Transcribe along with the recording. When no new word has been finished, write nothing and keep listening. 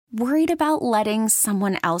Worried about letting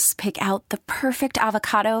someone else pick out the perfect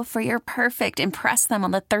avocado for your perfect impress them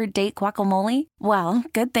on the third date guacamole? Well,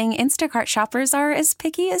 good thing Instacart shoppers are as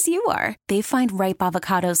picky as you are. They find ripe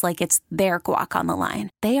avocados like it's their guac on the line.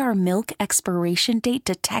 They are milk expiration date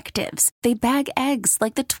detectives. They bag eggs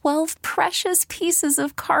like the 12 precious pieces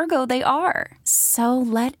of cargo they are. So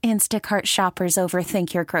let Instacart shoppers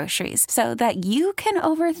overthink your groceries so that you can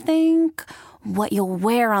overthink what you'll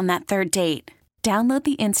wear on that third date. Download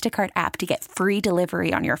the Instacart app to get free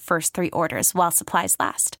delivery on your first 3 orders while supplies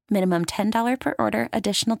last. Minimum $10 per order.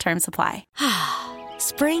 Additional terms apply.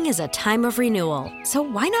 Spring is a time of renewal, so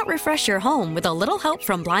why not refresh your home with a little help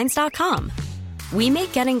from Blinds.com? We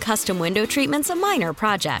make getting custom window treatments a minor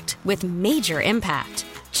project with major impact.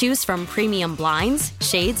 Choose from premium blinds,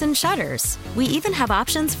 shades, and shutters. We even have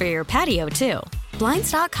options for your patio, too.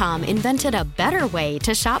 Blinds.com invented a better way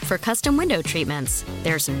to shop for custom window treatments.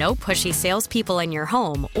 There's no pushy salespeople in your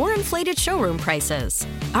home or inflated showroom prices.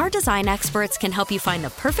 Our design experts can help you find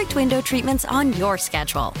the perfect window treatments on your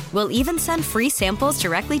schedule. We'll even send free samples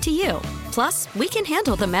directly to you. Plus, we can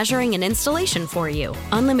handle the measuring and installation for you.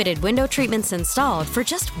 Unlimited window treatments installed for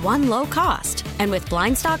just one low cost. And with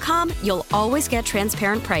Blinds.com, you'll always get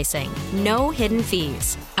transparent pricing. No hidden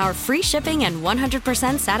fees. Our free shipping and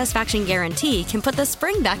 100% satisfaction guarantee can put the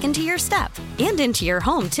spring back into your step and into your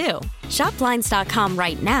home, too. Shop Blinds.com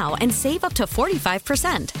right now and save up to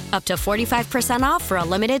 45%. Up to 45% off for a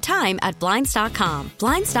limited time at Blinds.com.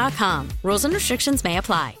 Blinds.com. Rules and restrictions may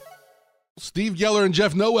apply. Steve Geller and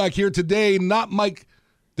Jeff Nowak here today. Not Mike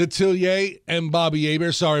Detillier and Bobby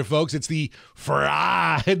Aber. Sorry, folks. It's the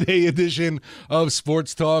Friday edition of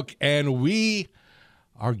Sports Talk, and we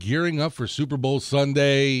are gearing up for Super Bowl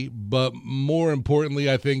Sunday. But more importantly,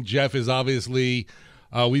 I think Jeff is obviously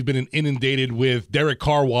we've been inundated with Derek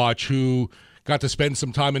Carr watch, who got to spend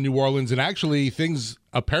some time in New Orleans, and actually things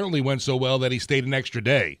apparently went so well that he stayed an extra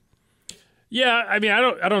day. Yeah, I mean, I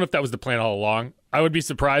don't know if that was the plan all along. I would be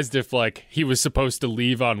surprised if he was supposed to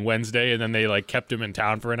leave on Wednesday and then they kept him in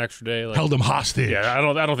town for an extra day. Held him hostage. Yeah,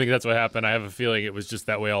 I don't think that's what happened. I have a feeling it was just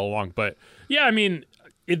that way all along. But yeah, I mean,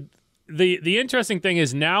 the interesting thing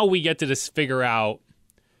is now we get to just figure out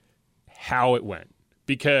how it went,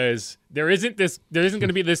 because there isn't going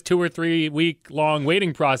to be this 2 or 3 week long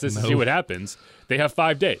waiting process to see what happens. They have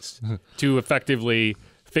 5 days to effectively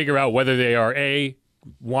figure out whether they are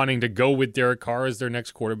wanting to go with Derek Carr as their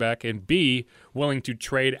next quarterback, and B, willing to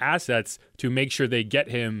trade assets to make sure they get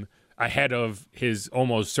him ahead of his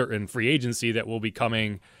almost certain free agency that will be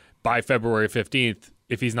coming by February 15th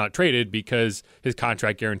if he's not traded, because his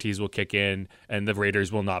contract guarantees will kick in and the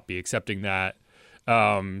Raiders will not be accepting that.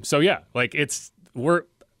 So yeah,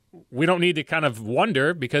 we don't need to kind of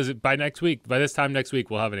wonder, because by this time next week,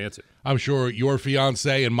 we'll have an answer. I'm sure your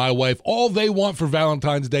fiance and my wife, all they want for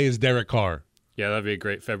Valentine's Day is Derek Carr. Yeah, that'd be a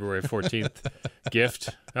great February 14th gift.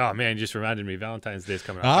 Oh, man, you just reminded me. Valentine's Day's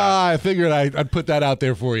coming up. I figured I'd put that out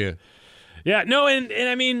there for you. Yeah, no, and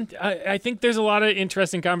I mean, I think there's a lot of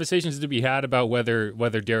interesting conversations to be had about whether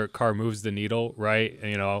Derek Carr moves the needle, right?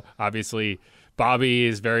 You know, obviously, Bobby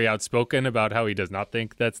is very outspoken about how he does not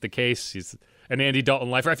think that's the case. He's an Andy Dalton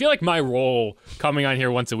lifer. I feel like my role coming on here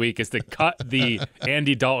once a week is to cut the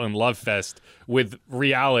Andy Dalton love fest with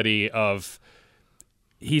reality of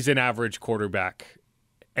he's an average quarterback,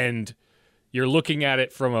 and you're looking at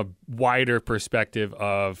it from a wider perspective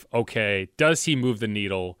of, okay, does he move the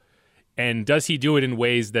needle, and does he do it in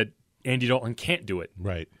ways that Andy Dalton can't do it?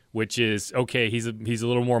 Right. Which is, okay, he's a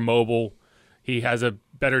little more mobile. He has a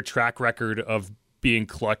better track record of being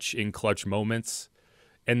clutch in clutch moments.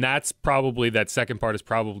 And that second part is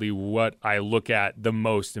probably what I look at the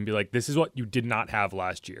most and be like, this is what you did not have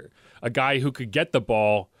last year. A guy who could get the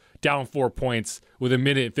ball down 4 points with 1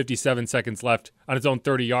 minute and 57 seconds left on his own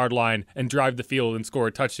 30-yard line and drive the field and score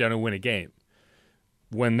a touchdown and win a game.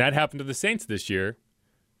 When that happened to the Saints this year,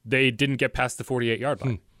 they didn't get past the 48-yard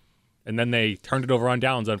line. And then they turned it over on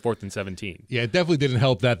downs on 4th and 17. Yeah, it definitely didn't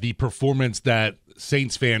help that the performance that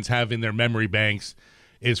Saints fans have in their memory banks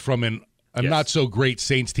is from a not-so-great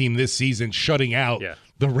Saints team this season shutting out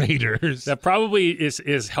the Raiders. That probably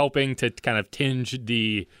is helping to kind of tinge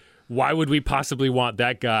the why would we possibly want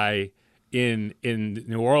that guy in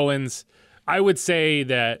New Orleans? I would say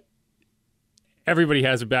that everybody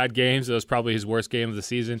has a bad game, so it was probably his worst game of the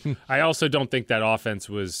season. I also don't think that offense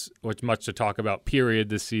was much to talk about, period,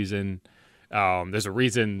 this season. There's a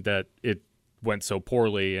reason that it went so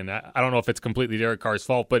poorly, and I don't know if it's completely Derek Carr's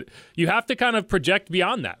fault, but you have to kind of project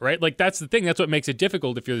beyond that, right? That's the thing. That's what makes it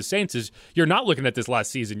difficult if you're the Saints, is you're not looking at this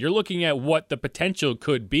last season. You're looking at what the potential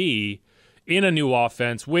could be in a new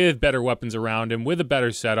offense with better weapons around him, with a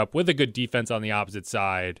better setup, with a good defense on the opposite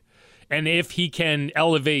side, and if he can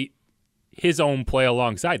elevate his own play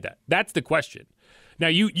alongside that. That's the question. Now,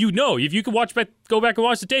 you know, if you can go back and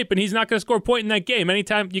watch the tape and he's not going to score a point in that game,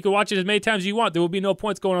 anytime you can watch it as many times as you want, there will be no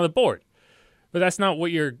points going on the board. But that's not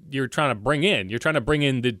what you're trying to bring in. You're trying to bring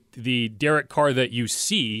in the Derek Carr that you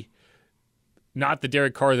see, not the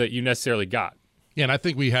Derek Carr that you necessarily got. Yeah, and I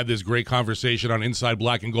think we had this great conversation on Inside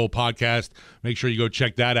Black and Gold podcast. Make sure you go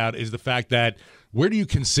check that out, is the fact that where do you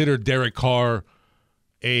consider Derek Carr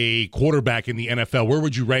a quarterback in the NFL? Where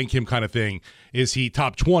would you rank him, kind of thing? Is he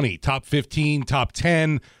top 20, top 15, top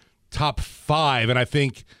 10, top 5? And I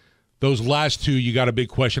think those last two, you got a big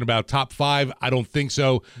question about. Top 5, I don't think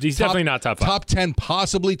so. He's definitely not top 5. Top 10,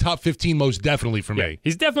 possibly. Top 15, most definitely for me.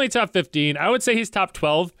 He's definitely top 15. I would say he's top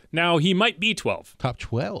 12. Now, he might be 12. Top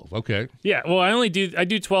 12, okay. Yeah, well, I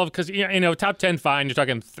do 12 because, you know, top 10, fine. You're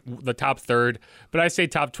talking the top third. But I say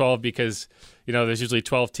top 12 because, you know, there's usually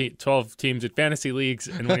 12 teams in fantasy leagues.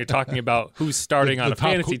 And when you're talking about who's starting on a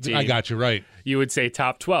fantasy team, I got you, right. You would say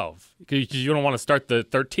top 12 because you don't want to start the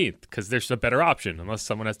 13th because there's a better option unless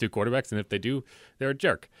someone has two quarterbacks. And if they do, they're a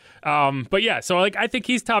jerk. But yeah, so I think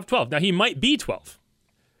he's top 12. Now, he might be 12,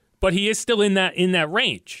 but he is still in that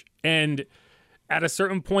range. And at a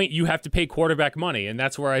certain point, you have to pay quarterback money. And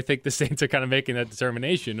that's where I think the Saints are kind of making that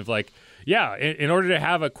determination of like, yeah, in order to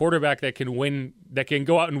have a quarterback that can win, that can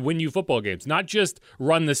go out and win you football games, not just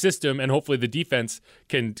run the system and hopefully the defense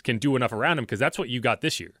can do enough around him, because that's what you got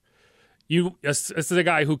this year. This is a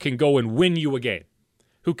guy who can go and win you a game,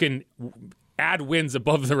 who can add wins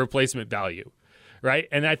above the replacement value, right?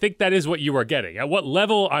 And I think that is what you are getting. At what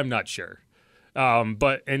level, I'm not sure.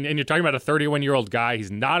 But you're talking about a 31-year-old guy. He's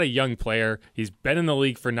not a young player. He's been in the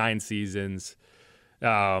league for 9 seasons.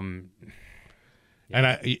 And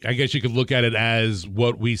I guess you could look at it as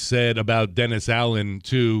what we said about Dennis Allen,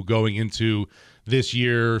 too, going into this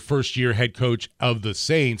year, first-year head coach of the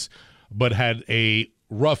Saints, but had a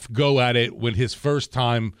rough go at it when his first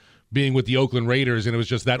time being with the Oakland Raiders, and it was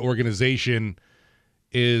just that organization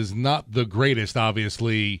is not the greatest,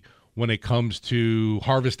 obviously, when it comes to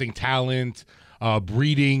harvesting talent,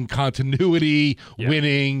 breeding continuity,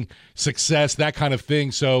 winning, success, that kind of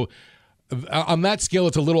thing. So on that scale,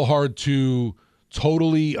 it's a little hard to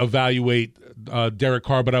totally evaluate Derek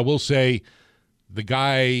Carr, but I will say the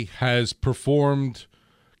guy has performed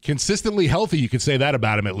consistently healthy. You could say that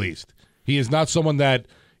about him at least. He is not someone that,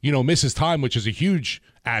 misses time, which is a huge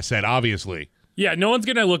asset, obviously. Yeah, no one's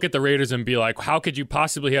going to look at the Raiders and be like, how could you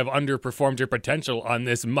possibly have underperformed your potential on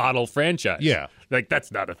this model franchise? Yeah. Like,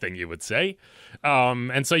 that's not a thing you would say.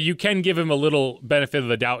 And so you can give him a little benefit of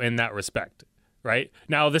the doubt in that respect, right?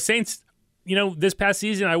 Now, the Saints, this past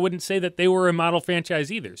season, I wouldn't say that they were a model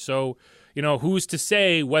franchise either. So, who's to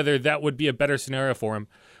say whether that would be a better scenario for him?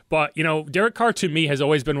 But, Derek Carr, to me, has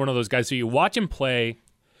always been one of those guys who you watch him play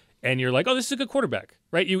and you're like, oh, this is a good quarterback,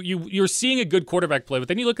 right? You're seeing a good quarterback play, but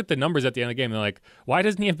then you look at the numbers at the end of the game and they're like, why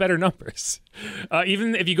doesn't he have better numbers?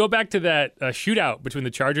 Even if you go back to that shootout between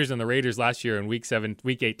the Chargers and the Raiders last year in Week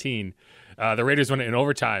 18, the Raiders won it in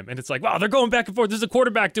overtime, and it's like, wow, they're going back and forth. This is a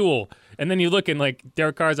quarterback duel. And then you look and like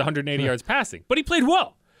Derek Carr has 180 yards passing, but he played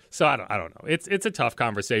well. So I don't know. It's a tough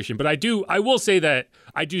conversation, but I will say that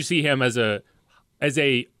I do see him as a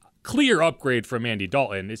clear upgrade from Andy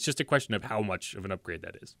Dalton. It's just a question of how much of an upgrade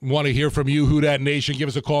that is. Want to hear from you, Who Dat Nation. Give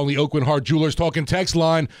us a call on the Oakland Heart Jewelers Talking text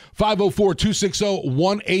line,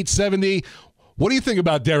 504-260-1870. What do you think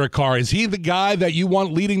about Derek Carr? Is he the guy that you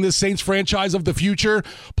want leading this Saints franchise of the future?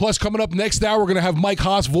 Plus, coming up next hour, we're going to have Mike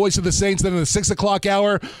Haas, voice of the Saints. Then in the 6 o'clock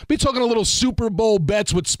hour, be talking a little Super Bowl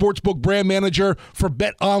bets with Sportsbook brand manager for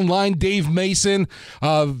Bet Online, Dave Mason.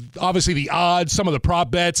 Obviously, the odds, some of the prop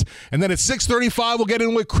bets. And then at 6:35, we'll get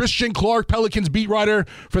in with Christian Clark, Pelicans beat writer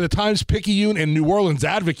for the Times-Picayune and New Orleans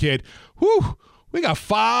Advocate. Whew. We got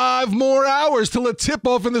 5 more hours till a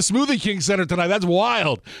tip-off in the Smoothie King Center tonight. That's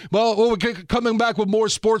wild. Well, we're coming back with more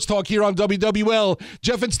sports talk here on WWL.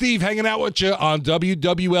 Jeff and Steve hanging out with you on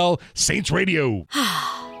WWL Saints Radio.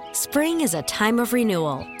 Spring is a time of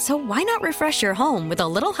renewal, so why not refresh your home with a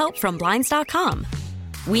little help from Blinds.com?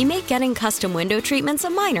 We make getting custom window treatments a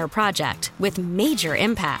minor project with major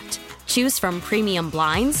impact. Choose from premium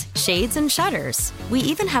blinds, shades, and shutters. We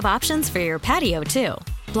even have options for your patio, too.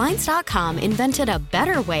 Blinds.com invented a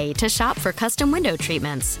better way to shop for custom window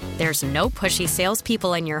treatments. There's no pushy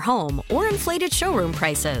salespeople in your home or inflated showroom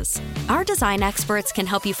prices. Our design experts can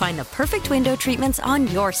help you find the perfect window treatments on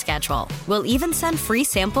your schedule. We'll even send free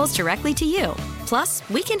samples directly to you. Plus,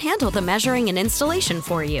 we can handle the measuring and installation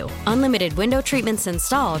for you. Unlimited window treatments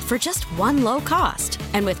installed for just one low cost.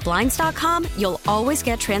 And with Blinds.com, you'll always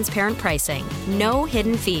get transparent pricing, no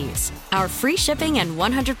hidden fees. Our free shipping and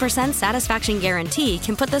 100% satisfaction guarantee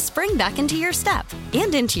can put the spring back into your step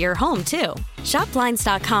and into your home, too. Shop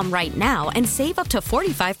Blinds.com right now and save up to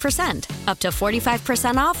 45%. Up to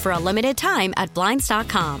 45% off for a limited time at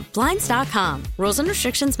Blinds.com. Blinds.com. Rules and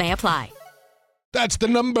restrictions may apply. That's the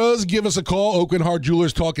numbers. Give us a call. Oakland Hart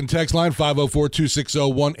Jewelers talk and text line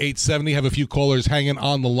 504-260-1870. Have a few callers hanging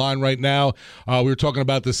on the line right now. We were talking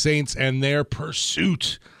about the Saints and their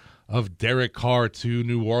pursuit of Derek Carr to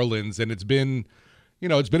New Orleans, and it's been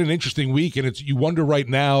an interesting week, and you wonder right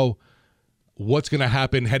now what's going to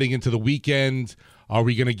happen heading into the weekend. Are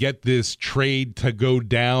we going to get this trade to go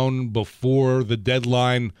down before the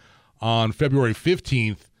deadline on February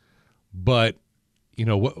 15th? But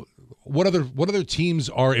what other teams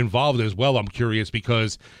are involved as well? I'm curious,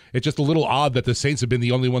 because it's just a little odd that the Saints have been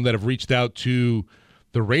the only one that have reached out to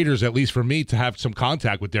the Raiders, at least for me, to have some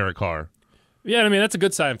contact with Derek Carr. Yeah, I mean, that's a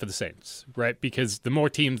good sign for the Saints, right? Because the more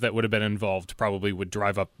teams that would have been involved probably would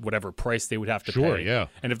drive up whatever price they would have to pay. Sure, yeah.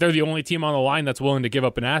 And if they're the only team on the line that's willing to give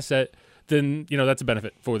up an asset, then, that's a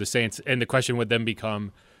benefit for the Saints. And the question would then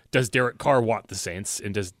become, does Derek Carr want the Saints,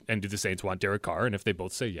 and do the Saints want Derek Carr? And if they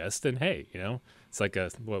both say yes, then hey, it's like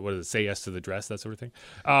what is it, say yes to the dress, that sort of thing.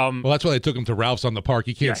 Well, that's why they took him to Ralph's on the Park.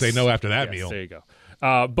 You can't say no after that meal. There you go.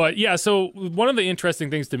 But yeah, so one of the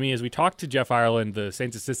interesting things to me is we talked to Jeff Ireland, the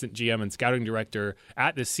Saints assistant GM and scouting director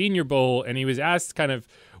at the Senior Bowl, and he was asked kind of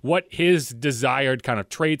what his desired kind of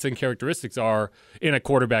traits and characteristics are in a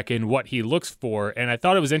quarterback and what he looks for. And I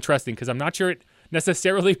thought it was interesting because I'm not sure it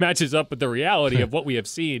necessarily matches up with the reality of what we have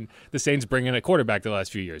seen the Saints bring in a quarterback the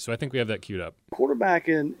last few years. So I think we have that queued up.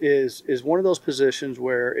 Quarterbacking is one of those positions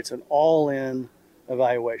where it's an all-in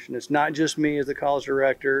evaluation. It's not just me as the college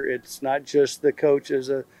director. It's not just the coach as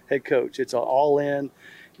a head coach. It's all in.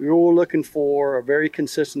 We're looking for a very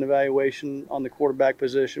consistent evaluation on the quarterback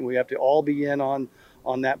position. We have to all be in on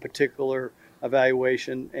that particular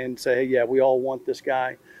evaluation and say, hey, yeah, we all want this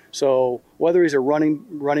guy. So whether he's a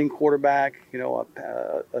running quarterback,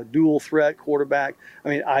 a dual threat quarterback. I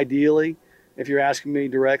mean, ideally, if you're asking me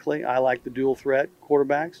directly, I like the dual threat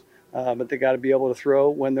quarterbacks, but they got to be able to throw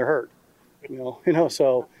when they're hurt.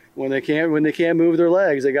 So when they can't move their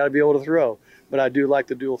legs, they got to be able to throw. But I do like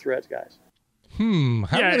the dual threats guys. How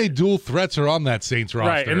many dual threats are on that Saints roster?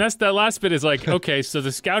 Right, and that last bit is like, okay, so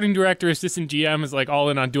the scouting director, assistant GM is like all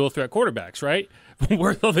in on dual threat quarterbacks, right?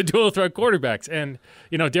 Where are the dual threat quarterbacks? And,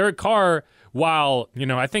 Derek Carr, while,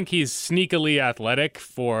 I think he's sneakily athletic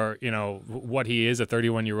for, what he is, a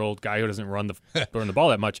 31-year-old guy who doesn't burn the ball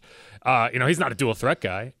that much, he's not a dual threat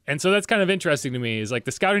guy. And so that's kind of interesting to me, is like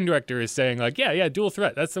the scouting director is saying like, yeah, dual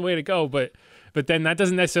threat, that's the way to go. But then that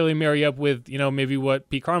doesn't necessarily marry up with, maybe what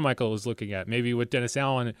Pete Carmichael is looking at, maybe what Dennis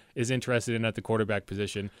Allen is interested in at the quarterback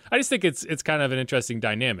position. I just think it's kind of an interesting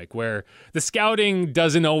dynamic where the scouting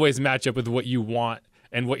doesn't always match up with what you want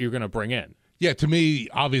and what you're going to bring in. Yeah, to me,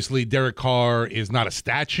 obviously, Derek Carr is not a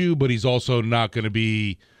statue, but he's also not going to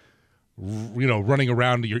be, running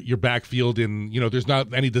around your backfield, and there's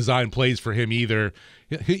not any design plays for him either.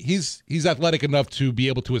 He's athletic enough to be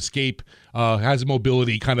able to escape, has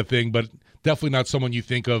mobility kind of thing, but definitely not someone you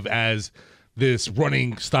think of as this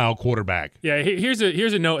running style quarterback. Yeah, here's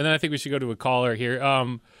a note, and then I think we should go to a caller here.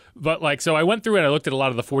 But so I went through and I looked at a lot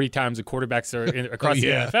of the 40 times the quarterbacks are across the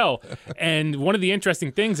NFL, and one of the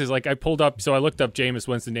interesting things is like I looked up Jameis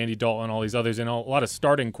Winston, Andy Dalton, all these others, and a lot of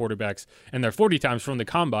starting quarterbacks, and their 40 times from the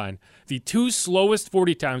combine. The two slowest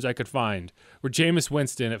 40 times I could find were Jameis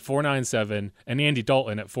Winston at 4.97 and Andy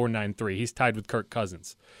Dalton at 4.93. He's tied with Kirk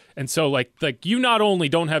Cousins. And so like you not only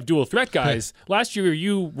don't have dual threat guys, last year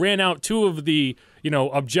you ran out two of the,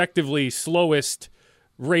 objectively slowest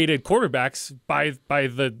rated quarterbacks by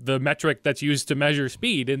the metric that's used to measure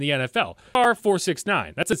speed in the NFL. Are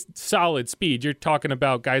 4.69. That's a solid speed. You're talking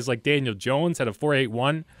about guys like Daniel Jones had a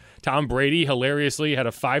 4.81. Tom Brady hilariously had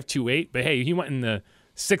a 5.28, but hey, he went in the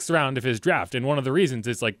 6th round of his draft, and one of the reasons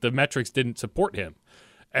is like the metrics didn't support him.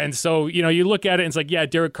 And so, you look at it and it's like, yeah,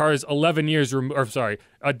 Derek Carr is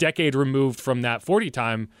a decade removed from that 40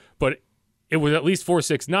 time, but it was at least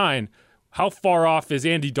 4.69. How far off is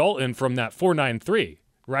Andy Dalton from that 4.93,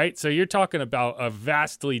 right? So you're talking about a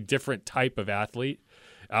vastly different type of athlete.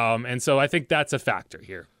 And so I think that's a factor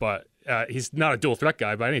here, but he's not a dual threat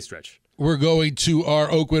guy by any stretch. We're going to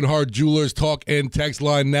our Oakland Hart Jewelers talk and text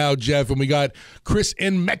line now, Jeff, and we got Chris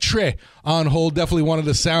in Metre on hold. Definitely wanted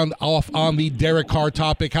to sound off on the Derek Carr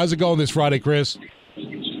topic. How's it going this Friday, Chris?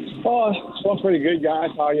 Oh, it's going pretty good, guys.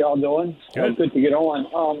 How y'all doing? Good. Good to get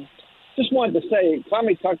on. just wanted to say,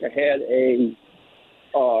 Tommy Tucker had a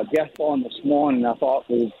guest on this morning I thought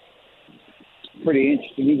was pretty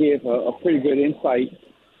interesting. He gave a pretty good insight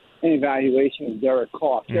and evaluation of Derek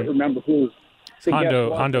Carr. I can't remember who the guest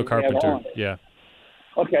was Hondo Carpenter. Yeah.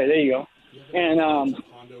 Okay, there you go. And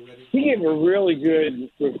he gave a really good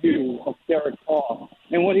review of Derek Carr.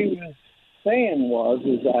 And what he was saying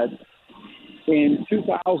is that in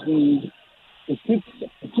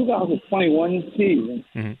 2021 season,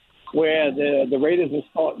 where the Raiders were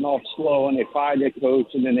starting off slow and they fired their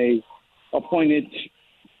coach and then they appointed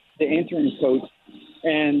the interim coach.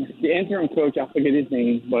 And the interim coach, I forget his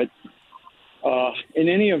name, but in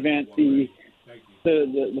any event, the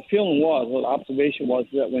feeling was, or the observation was,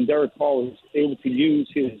 that when Derek Carr was able to use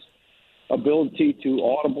his ability to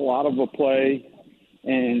audible out of a play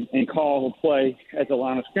and call a play at the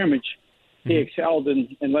line of scrimmage, he excelled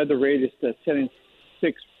and led the Raiders to 10-6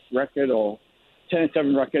 record or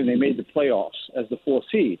 10-7 record, and they made the playoffs as the 4th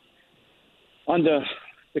seed. Under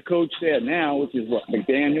the coach there now, which is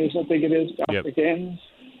McDaniels, I think it is, Josh McDaniels.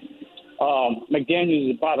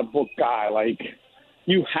 McDaniels is about a book guy. Like,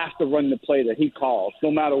 you have to run the play that he calls, no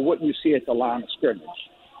matter what you see at the line of scrimmage,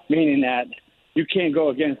 meaning that you can't go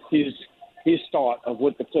against his thought of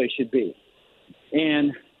what the play should be.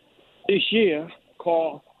 And this year,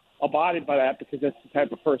 Carl abided by that because that's the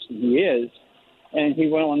type of person he is. And he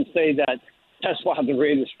went on to say that that's why the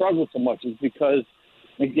Raiders struggled so much, is because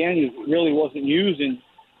McDaniels really wasn't using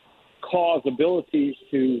Carr's abilities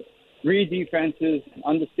to read defenses,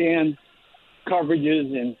 understand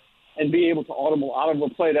coverages, and be able to audible out of a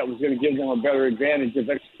play that was going to give them a better advantage of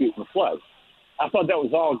executing the play. I thought that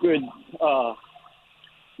was all good,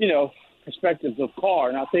 perspectives of Carr.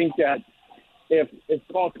 And I think that if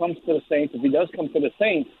Carr comes to the Saints, if he does come to the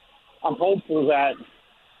Saints, I'm hopeful that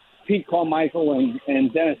Pete Carmichael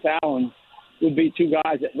and Dennis Allen would be two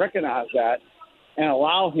guys that recognize that and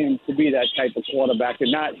allow him to be that type of quarterback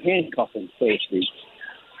and not handcuff him, so to speak.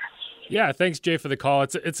 Yeah, thanks, Jay, for the call.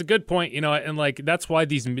 It's a good point, and like that's why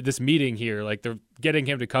this meeting here, like they're getting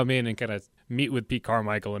him to come in and kind of meet with Pete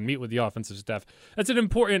Carmichael and meet with the offensive staff. That's an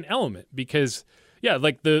important element because, yeah,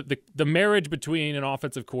 like the marriage between an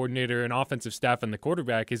offensive coordinator and offensive staff and the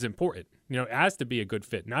quarterback is important. It has to be a good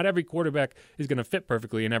fit. Not every quarterback is going to fit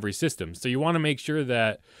perfectly in every system. So you want to make sure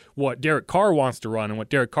that what Derek Carr wants to run and what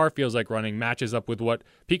Derek Carr feels like running matches up with what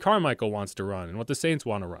Pete Carmichael wants to run and what the Saints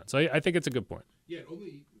want to run. So I think it's a good point. Yeah,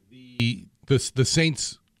 only the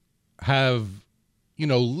Saints have,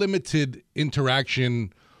 limited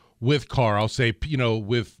interaction with Carr. I'll say,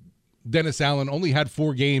 with Dennis Allen, only had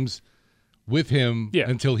 4 games with him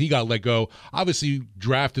until he got let go. Obviously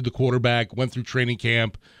drafted the quarterback, went through training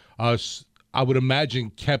camp. I would imagine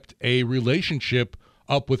kept a relationship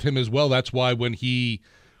up with him as well. That's why when he,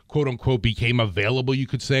 quote unquote, became available, you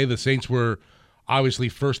could say, the Saints were obviously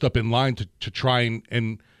first up in line to try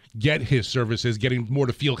and get his services, getting more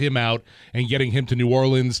to feel him out and getting him to New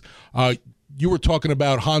Orleans. You were talking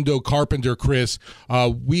about Hondo Carpenter, Chris.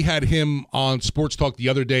 We had him on Sports Talk the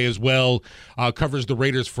other day as well, covers the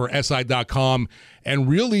Raiders for SI.com, and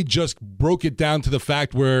really just broke it down to the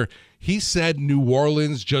fact where he said New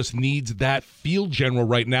Orleans just needs that field general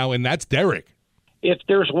right now, and that's Derek. If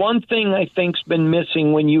there's one thing I think's been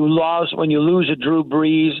missing when you lose a Drew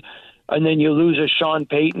Brees and then you lose a Sean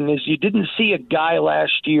Payton, is you didn't see a guy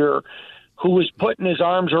last year who was putting his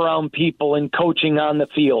arms around people and coaching on the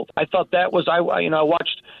field. I thought that was, I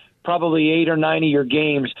watched probably 8 or 9 of your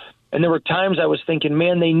games, and there were times I was thinking,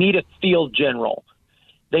 man, they need a field general.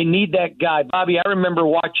 They need that guy. Bobby, I remember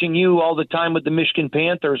watching you all the time with the Michigan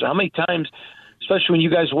Panthers. How many times, especially when you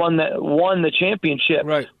guys won the championship,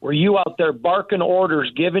 right, were you out there barking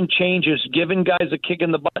orders, giving changes, giving guys a kick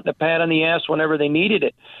in the butt and a pat on the ass whenever they needed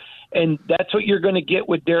it? And that's what you're going to get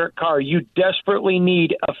with Derek Carr. You desperately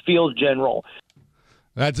need a field general.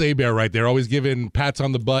 That's A-Bear right there, always giving pats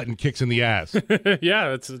on the butt and kicks in the ass.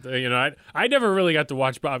 Yeah, that's I never really got to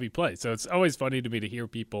watch Bobby play, so it's always funny to me to hear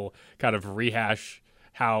people kind of rehash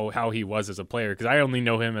how he was as a player, because I only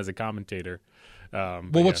know him as a commentator.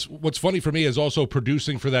 What's funny for me is also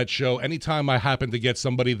producing for that show. Anytime I happen to get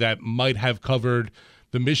somebody that might have covered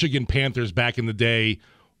the Michigan Panthers back in the day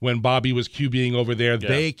when Bobby was QBing over there,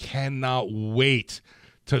 they cannot wait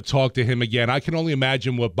to talk to him again. I can only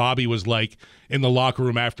imagine what Bobby was like in the locker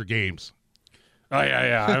room after games. Oh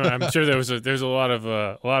yeah. I'm sure there's a lot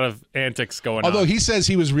of antics going on. Although he says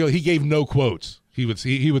he was real, he gave no quotes. He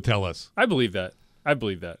would tell us. I believe that.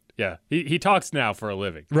 Yeah, he talks now for a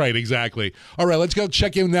living. Right, exactly. All right, let's go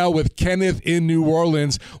check in now with Kenneth in New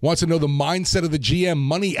Orleans. Wants to know the mindset of the GM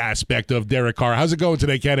money aspect of Derek Carr. How's it going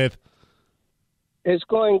today, Kenneth? It's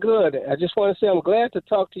going good. I just want to say I'm glad to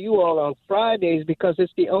talk to you all on Fridays because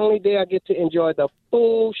it's the only day I get to enjoy the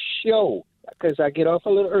full show because I get off a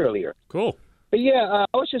little earlier. Cool. But, yeah,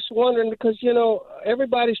 I was just wondering because,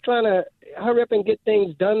 everybody's trying to hurry up and get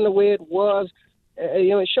things done the way it was.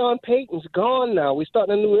 Sean Payton's gone now. We're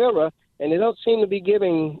starting a new era, and they don't seem to be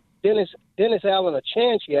giving Dennis Allen a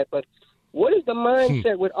chance yet. But what is the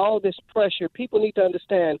mindset with all this pressure? People need to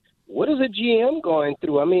understand, what is a GM going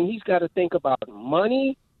through? I mean, he's got to think about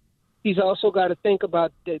money. He's also got to think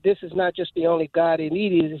about that this is not just the only guy they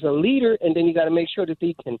need. He's a leader, and then you got to make sure that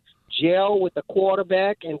he can gel with the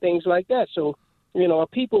quarterback and things like that. So, are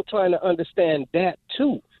people trying to understand that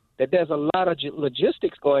too, that there's a lot of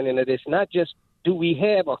logistics going into this, not just do we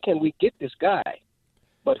have or can we get this guy,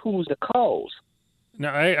 but who's the cause? No,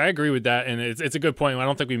 I agree with that, and it's a good point. I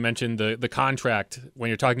don't think we mentioned the contract when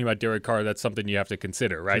you're talking about Derek Carr. That's something you have to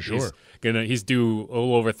consider, right? For sure. He's due a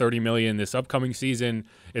little over $30 million this upcoming season.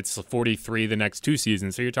 It's $43 the next 2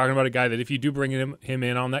 seasons. So you're talking about a guy that if you do bring him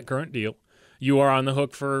in on that current deal, you are on the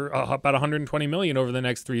hook for about $120 million over the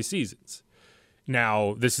next 3 seasons.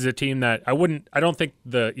 Now, this is a team that I don't think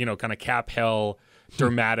the kind of cap hell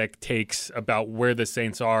dramatic takes about where the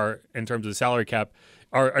Saints are in terms of the salary cap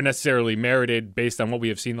are necessarily merited based on what we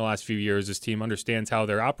have seen the last few years. This team understands how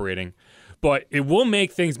they're operating, but it will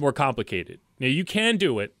make things more complicated. Now, you can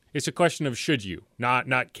do it. It's a question of should you,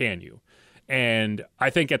 not can you. And I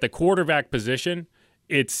think at the quarterback position,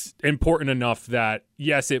 it's important enough that,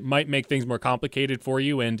 yes, it might make things more complicated for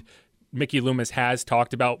you. And Mickey Loomis has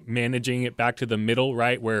talked about managing it back to the middle,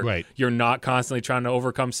 right, where you're not constantly trying to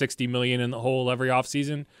overcome $60 million in the hole every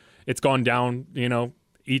offseason. It's gone down,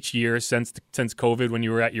 each year since COVID when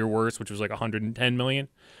you were at your worst, which was like $110 million.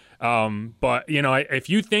 But, if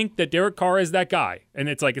you think that Derek Carr is that guy, and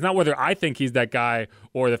it's not whether I think he's that guy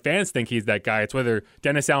or the fans think he's that guy, it's whether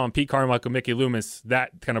Dennis Allen, Pete Carmichael, Mickey Loomis,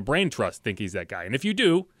 that kind of brain trust think he's that guy. And if you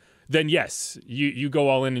do, then yes, you go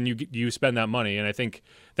all in and you spend that money. And I think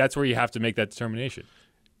that's where you have to make that determination.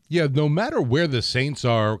 Yeah, no matter where the Saints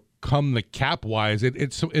are come the cap-wise,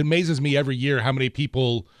 it amazes me every year how many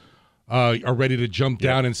people are ready to jump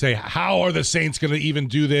down and say, how are the Saints going to even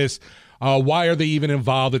do this? Why are they even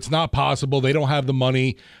involved? It's not possible. They don't have the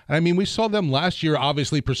money. And I mean, we saw them last year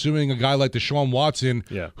obviously pursuing a guy like Deshaun Watson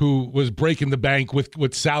who was breaking the bank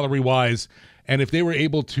with salary-wise. And if they were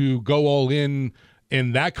able to go all in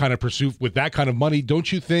that kind of pursuit with that kind of money,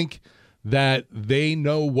 don't you think that they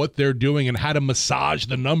know what they're doing and how to massage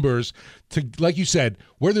the numbers to, like you said,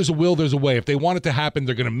 where there's a will, there's a way. If they want it to happen,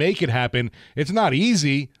 they're going to make it happen. It's not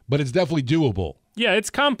easy, but it's definitely doable. Yeah,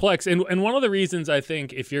 it's complex. And one of the reasons I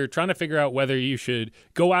think if you're trying to figure out whether you should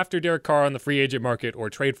go after Derek Carr on the free agent market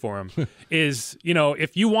or trade for him is,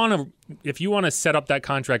 if you want to set up that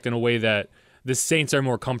contract in a way that the Saints are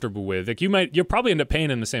more comfortable with, you'll probably end up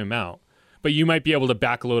paying him the same amount, but you might be able to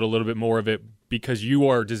backload a little bit more of it because you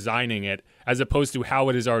are designing it as opposed to how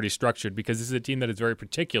it is already structured, because this is a team that is very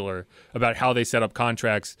particular about how they set up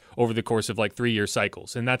contracts over the course of 3-year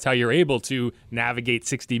cycles. And that's how you're able to navigate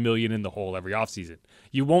 $60 million in the hole every offseason.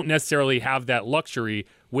 You won't necessarily have that luxury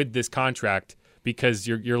with this contract because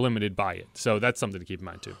you're limited by it. So that's something to keep in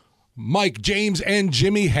mind too. Mike, James, and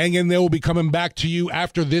Jimmy hang in there. We'll be coming back to you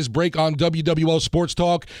after this break on WWL Sports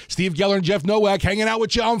Talk. Steve Geller and Jeff Nowak hanging out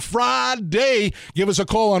with you on Friday. Give us a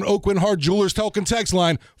call on Oak Wind Hart Jewelers Telkin text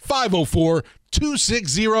line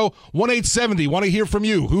 504-260-1870. Want to hear from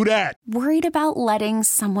you. Who dat? Worried about letting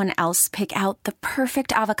someone else pick out the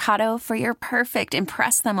perfect avocado for your perfect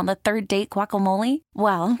impress them on the third date guacamole?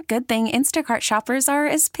 Well, good thing Instacart shoppers are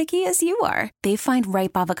as picky as you are. They find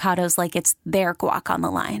ripe avocados like it's their guac on the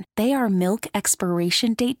line. They are milk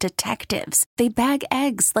expiration date detectives. They bag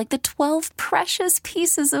eggs like the 12 precious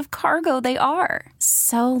pieces of cargo they are.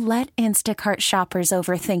 So let Instacart shoppers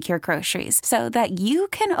overthink your groceries so that you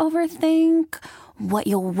can overthink what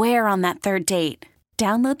you'll wear on that third date.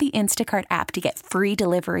 Download the Instacart app to get free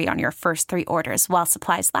delivery on your first 3 orders while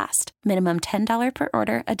supplies last. Minimum $10 per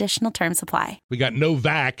order. Additional terms apply. We got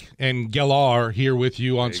Novak and Gellar here with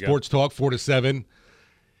you on Sports Talk 4 to 7.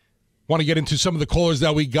 Want to get into some of the callers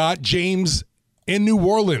that we got. James in New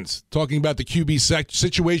Orleans talking about the QB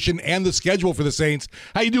situation and the schedule for the Saints.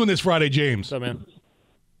 How you doing this Friday, James? What's up, man?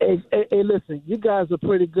 Hey, listen, you guys are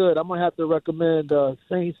pretty good. I'm going to have to recommend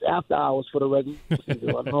Saints After Hours for the regular season.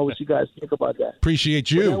 I don't know what you guys think about that. Appreciate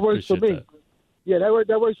you. But that works for me. Yeah, that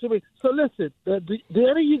works for me. So listen, do any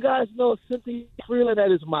of you guys know Cynthia Freeland?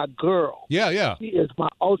 That is my girl. Yeah. She is my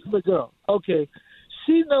ultimate girl. Okay.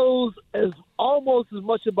 She knows almost as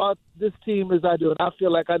much about this team as I do, and I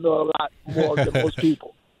feel like I know a lot more than most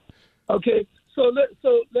people. Okay, so let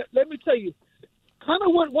me tell you, kind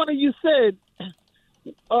of what one of you said.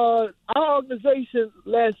 our organization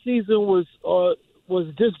last season was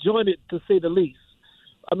disjointed, to say the least.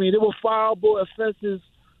 I mean, there were fireable offenses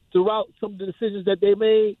throughout some of the decisions that they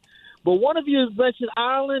made. But one of you mentioned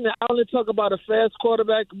Ireland, and Ireland talk about a fast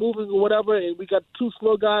quarterback moving or whatever, and we got 2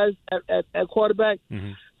 slow guys at quarterback.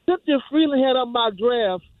 Mm-hmm. Cynthia Freeland had on my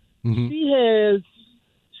draft. Mm-hmm.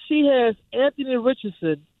 She has Anthony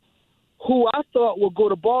Richardson, who I thought would go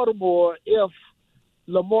to Baltimore if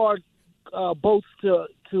Lamar boats to.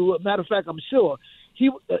 Matter of fact, I'm sure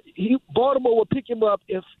Baltimore will pick him up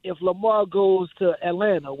if Lamar goes to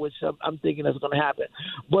Atlanta, which I'm thinking is going to happen.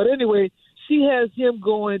 But anyway, she has him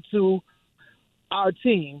going to our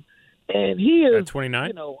team, and he is at 29.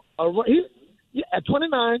 You know, at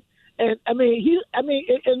 29, and I mean,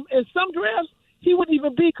 in some drafts he wouldn't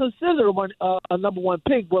even be considered a number 1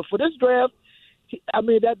 pick, but for this draft, I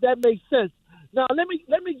mean that makes sense. Now let me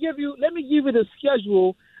give you the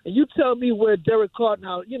schedule, and you tell me where Derek Carr.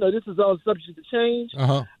 Now you know this is all subject to change,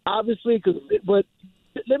 obviously. But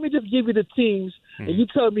let me just give you the teams, and you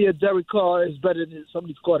tell me if Derek Carr is better than some of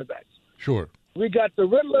these quarterbacks. Sure. We got the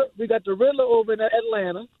Riddler. We got the Riddler over in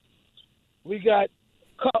Atlanta. We got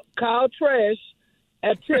Kyle Trask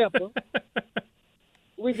at Tampa.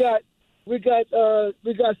 we got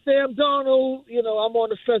Sam Darnold. You know, I'm on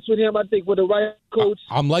the fence with him. I think with the right coach.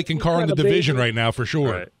 I'm liking Carr in the division right now for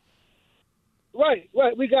sure. Right.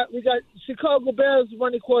 We got Chicago Bears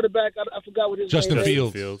running quarterback. I forgot what his Justin name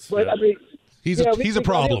is. Fields. But I mean, he's a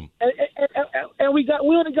problem. And we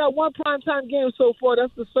only got one primetime game so far.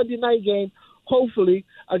 That's the Sunday night game, hopefully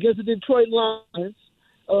against the Detroit Lions.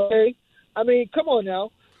 Okay. I mean, come on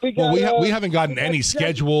now. We haven't gotten any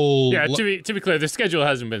schedule. Yeah, to be clear, the schedule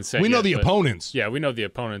hasn't been set. We know yet, the opponents. Yeah, we know the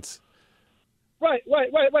opponents. Right.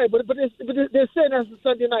 But they're saying that's a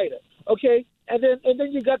Sunday nighter. Okay, and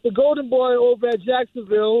then you got the Golden Boy over at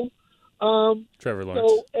Jacksonville. Trevor Lawrence.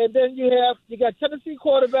 So and then you got Tennessee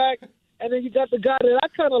quarterback, and then you got the guy that I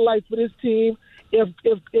kind of like for this team. If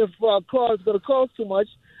Carr is going to cost too much,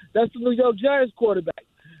 that's the New York Giants quarterback.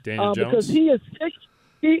 Daniel Jones. Because he is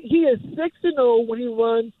 6-0 when he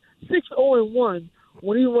runs 6-0-1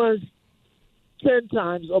 when he runs 10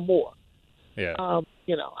 times or more. Yeah.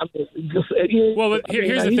 You know, I mean, well, but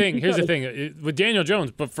here's the thing. Here's the thing with Daniel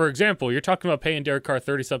Jones. But for example, you're talking about paying Derek Carr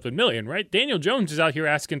 $30-something million, right? Daniel Jones is out here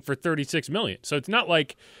asking for $36 million. So it's not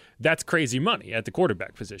like that's crazy money at the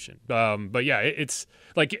quarterback position. But yeah, it's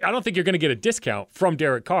like I don't think you're going to get a discount from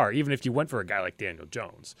Derek Carr, even if you went for a guy like Daniel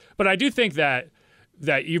Jones. But I do think that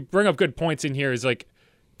you bring up good points in here. Is like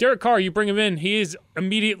Derek Carr, you bring him in, he is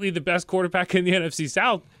immediately the best quarterback in the NFC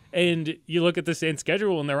South. And you look at the Saints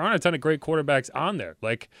schedule, and there aren't a ton of great quarterbacks on there.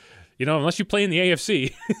 Like, you know, unless you play in the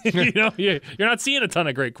AFC, you know, you're not seeing a ton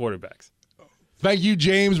of great quarterbacks. Thank you,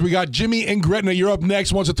 James. We got Jimmy and Gretna. You're up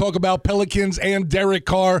next. Wants to talk about Pelicans and Derek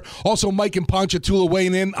Carr. Also, Mike and Ponchatoula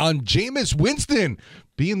weighing in on Jameis Winston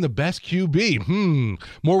being the best QB.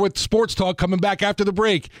 More with Sports Talk coming back after the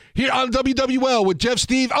break. Here on WWL with Jeff,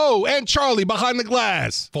 Steve, and Charlie behind the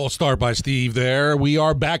glass. False start by Steve there. We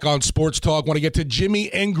are back on Sports Talk. Want to get to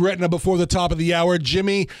Jimmy and Gretna before the top of the hour.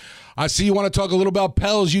 Jimmy, I see you want to talk a little about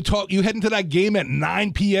Pels. You heading to that game at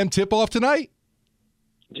 9 p.m. tip-off tonight?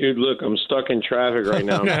 Dude, look, I'm stuck in traffic right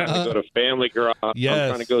now. I'm trying to go to Family Garage. Yes. I'm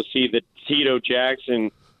trying to go see the Tito Jackson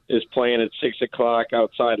is playing at 6 o'clock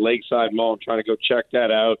outside Lakeside Mall. I'm trying to go check that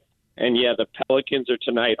out. And, yeah, the Pelicans are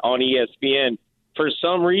tonight on ESPN. For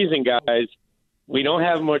some reason, guys, we don't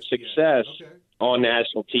have much success on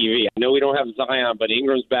national TV. I know we don't have Zion, but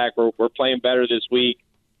Ingram's back. We're playing better this week.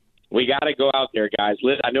 We got to go out there, guys.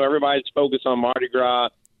 I know everybody's focused on Mardi Gras,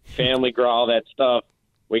 Family Gras, all that stuff.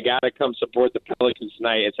 We got to come support the Pelicans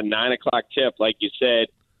tonight. It's a 9 o'clock tip, like you said,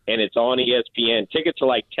 and it's on ESPN. Tickets are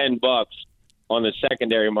like $10 on the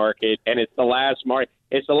secondary market, and it's the last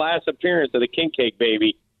appearance of the King Cake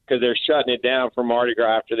Baby because they're shutting it down for Mardi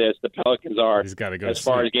Gras after this. The Pelicans are. He's got to go as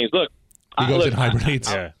far as games. Look, he goes and hibernates.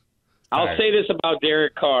 I'll say this about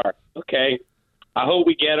Derek Carr. Okay, I hope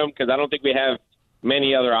we get him because I don't think we have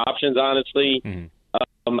many other options, honestly. Mm-hmm.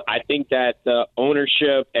 I think that the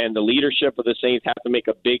ownership and the leadership of the Saints have to make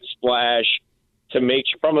a big splash to make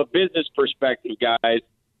sure, from a business perspective, guys,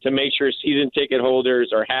 to make sure season ticket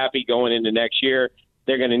holders are happy going into next year.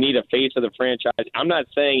 They're going to need a face of the franchise. I'm not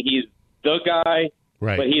saying he's the guy,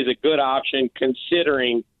 right, but he's a good option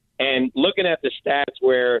considering and looking at the stats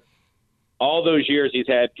where all those years he's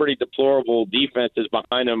had pretty deplorable defenses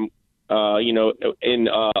behind him, in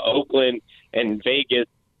Oakland and Vegas.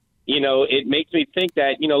 It makes me think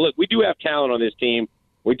that, look, we do have talent on this team.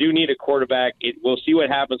 We do need a quarterback. We'll see what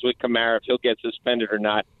happens with Kamara, if he'll get suspended or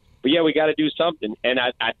not. But, yeah, we got to do something. And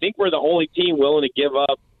I think we're the only team willing to give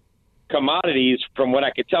up commodities from what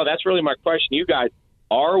I could tell. That's really my question to you guys.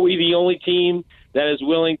 Are we the only team that is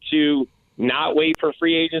willing to not wait for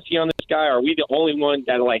free agency on this guy? Or are we the only one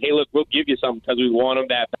that are like, hey, look, we'll give you something because we want him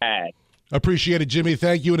that bad? Appreciate it, Jimmy.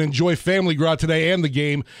 Thank you, and enjoy Family Grout today and the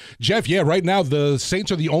game. Jeff, yeah, right now the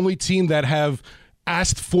Saints are the only team that have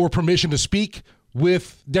asked for permission to speak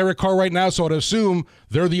with Derek Carr right now, so I'd assume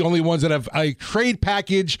they're the only ones that have a trade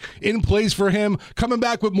package in place for him. Coming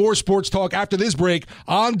back with more sports talk after this break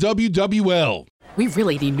on WWL. We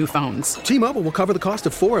really need new phones. T-Mobile will cover the cost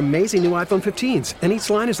of 4 amazing new iPhone 15s, and each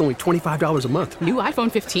line is only $25 a month. New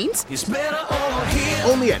iPhone 15s? It's better over here.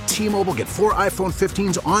 Only at T-Mobile, get 4 iPhone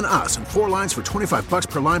 15s on us and 4 lines for $25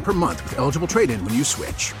 per line per month with eligible trade-in when you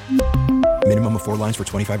switch. Minimum of 4 lines for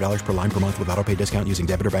 $25 per line per month with autopay discount using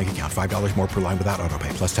debit or bank account. $5 more per line without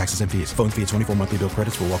autopay, plus taxes and fees. Phone fee at 24 monthly bill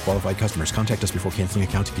credits for well-qualified customers. Contact us before canceling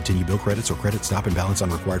account to continue bill credits or credit stop and balance on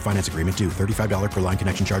required finance agreement due. $35 per line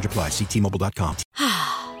connection charge applies. See T-Mobile.com.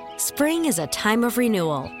 Spring is a time of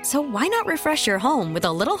renewal, so why not refresh your home with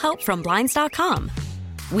a little help from Blinds.com?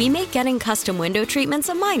 We make getting custom window treatments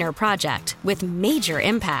a minor project with major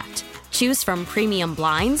impact. Choose from premium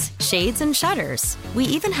blinds, shades, and shutters. We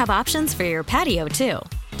even have options for your patio, too.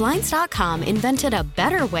 Blinds.com invented a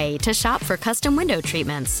better way to shop for custom window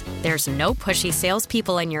treatments. There's no pushy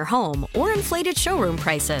salespeople in your home or inflated showroom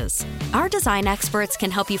prices. Our design experts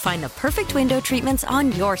can help you find the perfect window treatments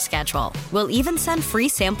on your schedule. We'll even send free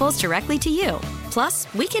samples directly to you.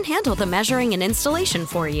 Plus, we can handle the measuring and installation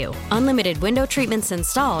for you. Unlimited window treatments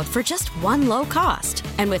installed for just one low cost.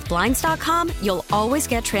 And with Blinds.com, you'll always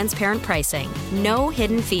get transparent pricing. No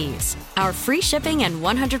hidden fees. Our free shipping and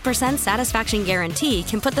 100% satisfaction guarantee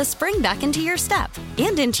can put the spring back into your step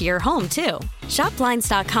and into your home, too. Shop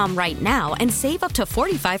Blinds.com right now and save up to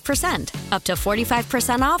 45%. Up to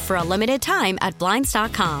 45% off for a limited time at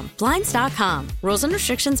Blinds.com. Blinds.com. Rules and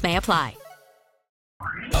restrictions may apply.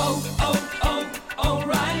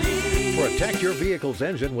 Protect your vehicle's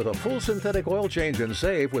engine with a full synthetic oil change and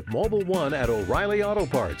save with Mobil 1 at O'Reilly Auto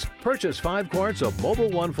Parts. Purchase 5 quarts of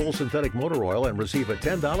Mobil 1 full synthetic motor oil and receive a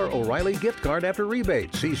 $10 O'Reilly gift card after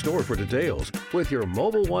rebate. See store for details. With your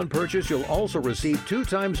Mobil 1 purchase, you'll also receive 2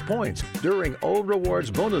 times points during O Rewards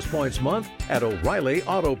Bonus Points Month at O'Reilly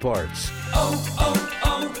Auto Parts.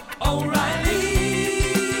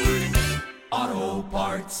 O'Reilly Auto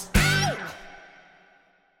Parts.